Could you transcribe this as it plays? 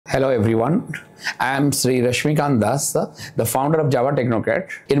Hello everyone, I am Sri Rashmi Kanta, the founder of Java Technocrat.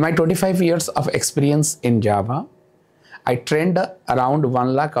 In my 25 years of experience in Java, I trained around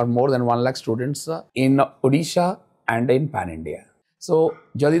 1 lakh or more than 1 lakh students in Odisha and in Pan India. So,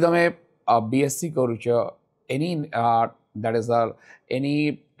 jodi tame BSc karucha, any that is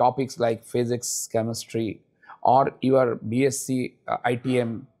any topics like physics, chemistry, or your BSc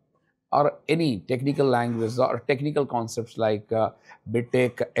ITM or any technical language or technical concepts like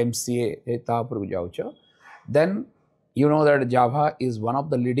BTech, MCA, then you know that Java is one of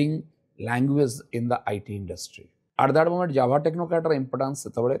the leading languages in the IT industry. At that moment, Java Technocrat importance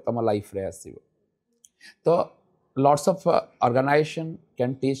tama life re asibo. So lots of organization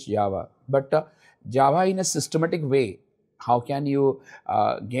can teach Java, but Java in a systematic way, how can you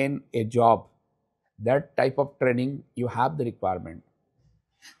gain a job? That type of training you have the requirement.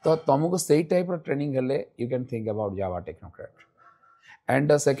 तो तुमको सही type रो training हेले you can think about Java technocrat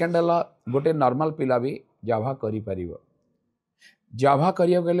and second हला गोटे normal पिला भी जावा करि परिबो जावा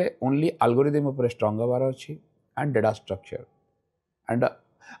करियो गेले ओनली एल्गोरिथम ऊपर स्ट्रांग हबार अछि and data structure and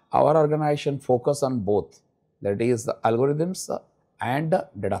our organisation focus on both that is the algorithms and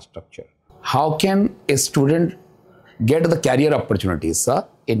data structure how can a student get the career opportunities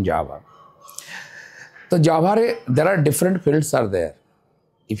in Java? So Java there are different fields are there.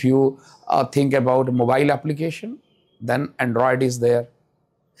 If you think about mobile application, then Android is there.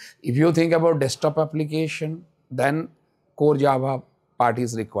 If you think about desktop application, then core Java part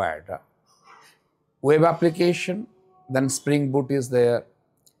is required. Web application, then Spring Boot is there.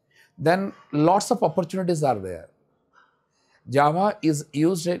 Then lots of opportunities are there. Java is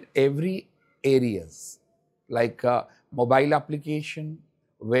used in every areas like mobile application,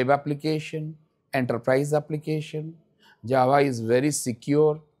 web application, enterprise application. Java is very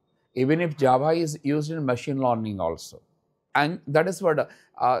secure, even if Java is used in machine learning also. And that is what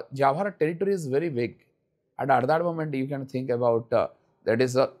Java territory is very big. And at that moment, you can think about that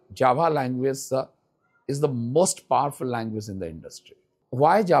is Java language is the most powerful language in the industry.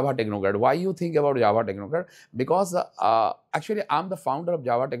 Why Java Technocrat? Why you think about Java Technocrat? Because actually, I'm the founder of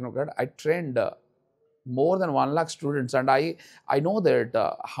Java Technocrat. I trained more than 1 lakh students, and I know that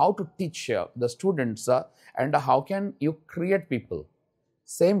how to teach the students and how can you create people.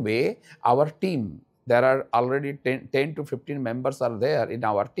 Same way, our team, there are already 10 to 15 members are there in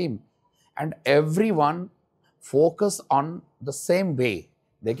our team, and everyone focus on the same way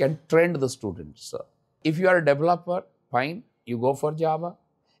they can train the students. If you are a developer, fine, you go for Java.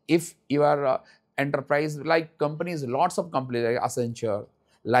 If you are enterprise, like companies, lots of companies like Accenture,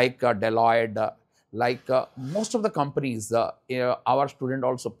 like Deloitte, like most of the companies, our student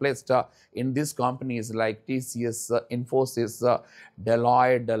also placed in these companies like TCS, Infosys,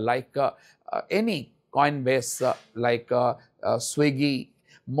 Deloitte, like any Coinbase, like Swiggy.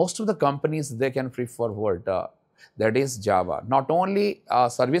 Most of the companies, they can prefer what that is Java. Not only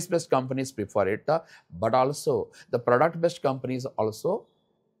service-based companies prefer it, but also the product-based companies also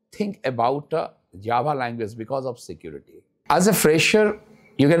think about Java language because of security. As a fresher,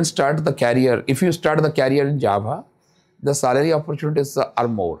 you can start the career. If you start the career in Java, the salary opportunities are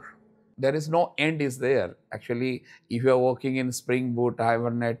more. There is no end is there. Actually, if you are working in Spring Boot,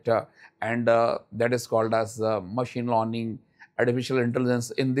 Hibernate, and that is called as machine learning, artificial intelligence,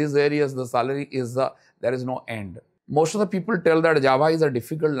 in these areas, the salary is, there is no end. Most of the people tell that Java is a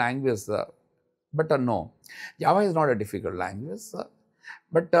difficult language, but no, Java is not a difficult language.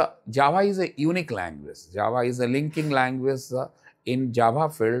 But Java is a unique language. Java is a linking language. In Java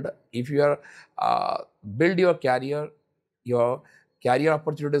field, if you are build your career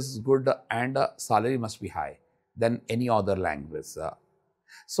opportunities is good and salary must be high than any other language.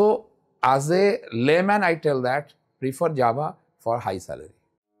 So as a layman, I tell that prefer Java for high salary.